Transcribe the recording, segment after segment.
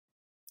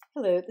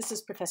Hello, this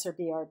is Professor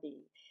BRB.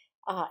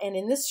 And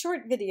in this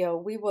short video,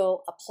 we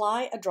will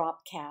apply a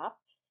drop cap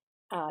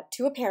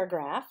to a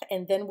paragraph,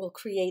 and then we'll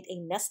create a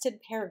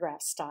nested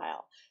paragraph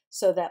style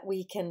so that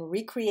we can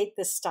recreate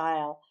this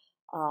style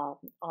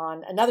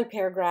on another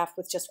paragraph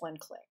with just one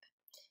click.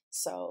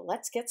 So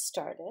let's get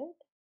started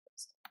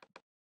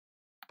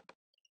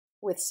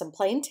with some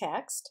plain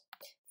text.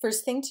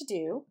 First thing to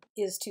do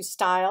is to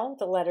style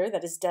the letter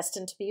that is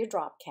destined to be a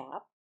drop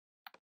cap.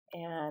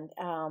 And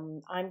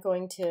I'm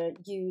going to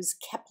use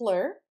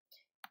Kepler,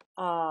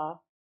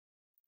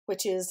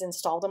 which is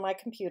installed on my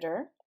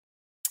computer.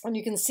 And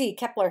you can see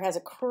Kepler has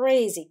a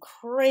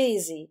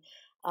crazy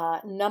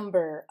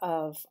number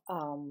of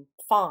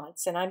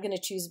fonts. And I'm going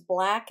to choose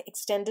Black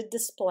Extended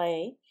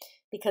Display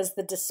because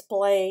the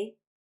display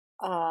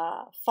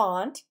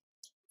font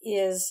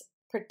is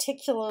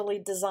particularly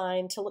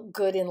designed to look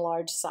good in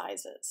large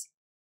sizes.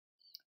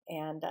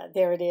 And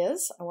there it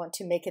is. I want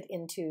to make it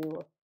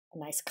into a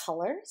nice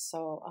color,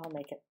 so I'll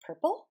make it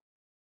purple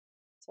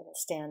so it'll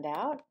stand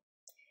out.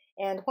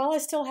 And while I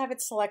still have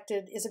it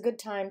selected, is a good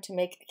time to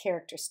make a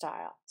character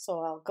style.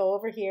 So I'll go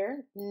over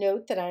here,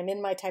 note that I'm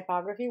in my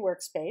typography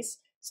workspace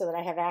so that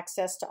I have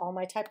access to all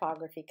my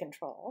typography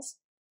controls.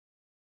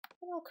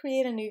 And I'll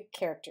create a new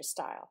character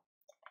style.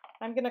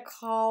 I'm going to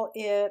call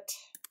it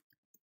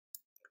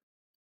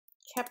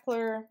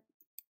Kepler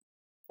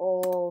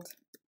Bold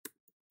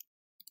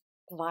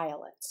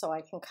Violet, so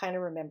I can kind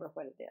of remember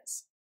what it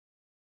is.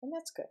 And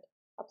that's good.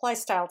 Apply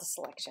style to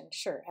selection.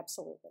 Sure,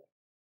 absolutely.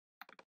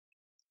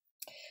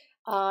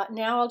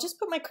 Now I'll just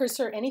put my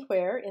cursor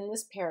anywhere in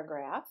this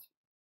paragraph,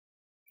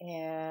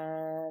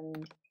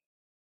 and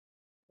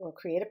we'll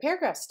create a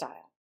paragraph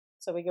style.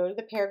 So we go to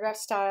the Paragraph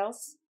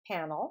Styles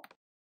panel,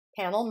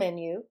 Panel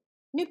Menu,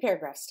 New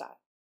Paragraph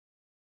Style.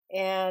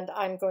 And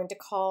I'm going to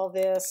call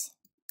this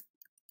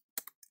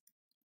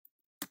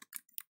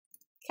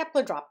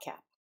Kepler Drop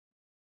Cap.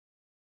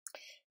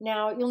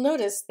 Now, you'll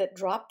notice that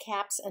drop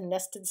caps and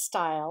nested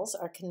styles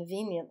are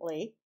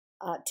conveniently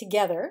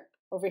together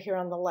over here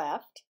on the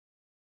left.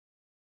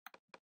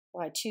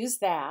 So I choose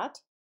that,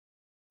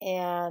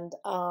 and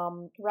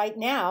right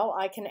now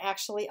I can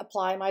actually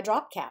apply my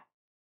drop cap.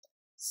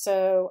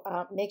 So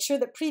make sure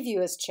that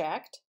Preview is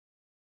checked,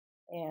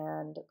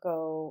 and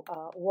go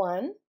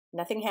 1,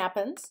 nothing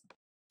happens,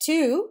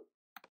 2,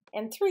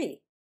 and 3.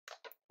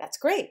 That's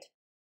great.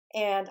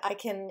 And I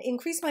can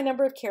increase my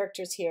number of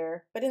characters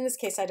here, but in this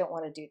case I don't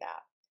want to do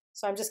that.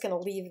 So I'm just going to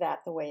leave that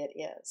the way it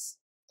is.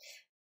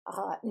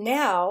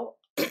 Now,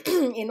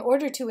 in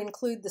order to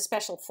include the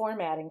special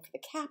formatting for the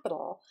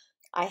capital,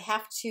 I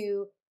have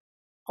to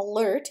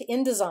alert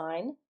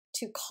InDesign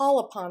to call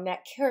upon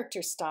that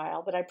character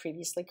style that I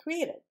previously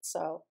created.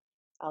 So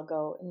I'll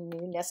go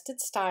New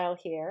Nested Style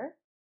here,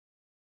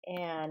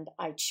 and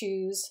I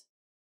choose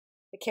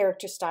the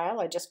character style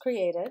I just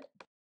created.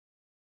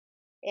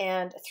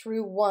 And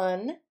through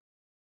 1,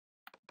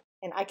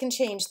 and I can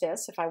change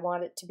this if I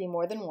want it to be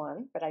more than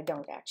 1, but I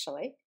don't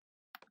actually.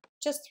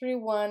 Just through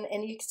 1,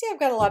 and you can see I've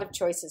got a lot of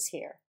choices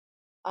here.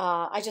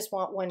 I just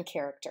want 1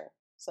 character,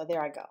 so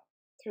there I go,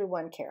 through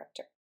 1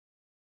 character.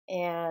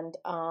 And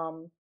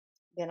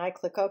then I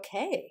click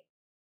OK.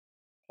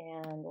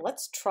 And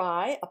let's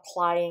try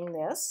applying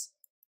this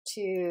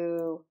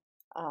to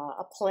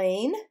a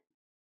plain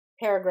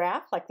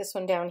paragraph like this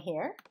one down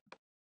here.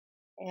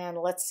 And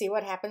let's see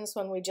what happens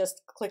when we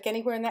just click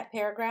anywhere in that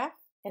paragraph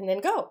and then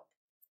go.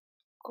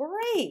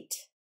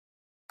 Great!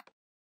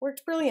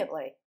 Worked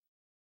brilliantly.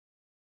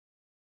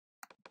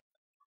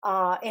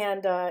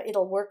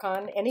 It'll work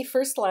on any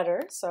first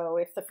letter. So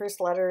if the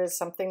first letter is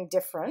something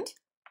different,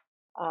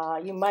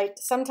 you might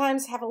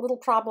sometimes have a little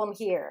problem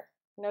here.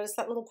 Notice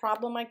that little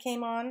problem I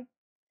came on?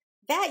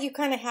 That you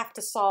kind of have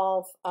to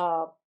solve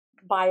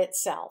by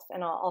itself.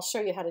 And I'll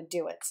show you how to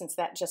do it since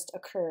that just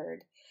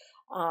occurred.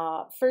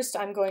 First,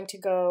 I'm going to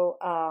go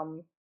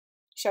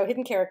show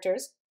hidden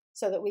characters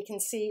so that we can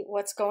see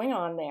what's going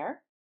on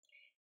there.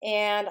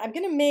 And I'm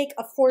going to make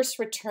a force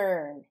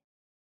return,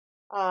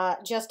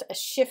 just a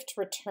shift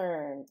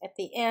return at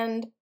the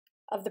end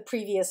of the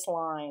previous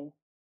line.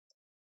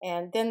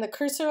 And then the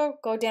cursor will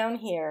go down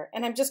here,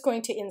 and I'm just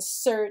going to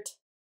insert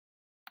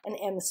an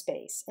M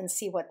space and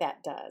see what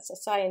that does.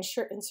 So I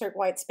insert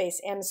white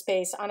space, M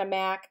space. On a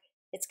Mac,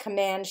 it's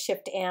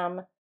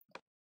Command-Shift-M.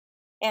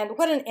 And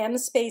what an M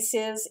space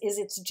is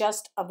it's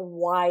just a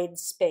wide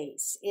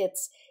space.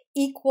 It's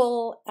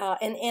equal,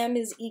 an M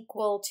is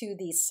equal to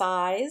the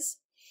size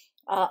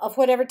of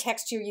whatever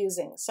text you're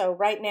using. So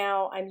right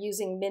now I'm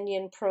using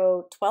Minion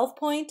Pro 12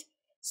 point,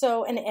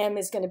 so an M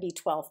is going to be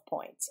 12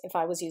 points. If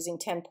I was using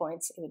 10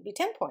 points, it would be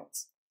 10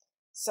 points.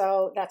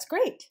 So that's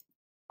great.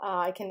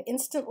 I can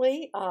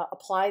instantly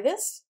apply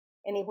this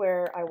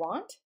anywhere I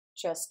want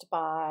just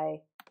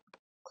by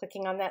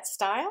clicking on that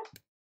style.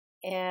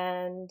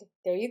 And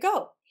there you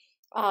go.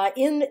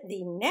 In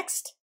the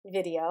next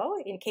video,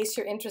 in case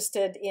you're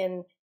interested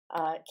in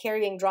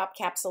carrying drop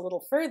caps a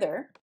little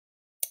further,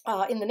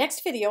 in the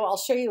next video I'll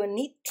show you a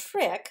neat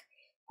trick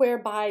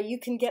whereby you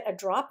can get a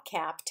drop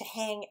cap to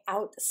hang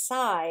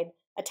outside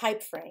a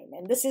type frame.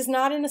 And this is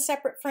not in a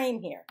separate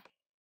frame here.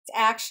 It's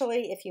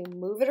actually, if you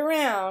move it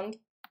around,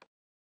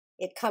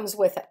 it comes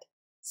with it.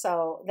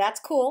 So that's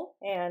cool.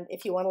 And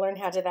if you want to learn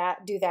how to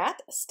do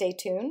that, stay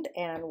tuned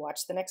and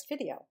watch the next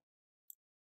video.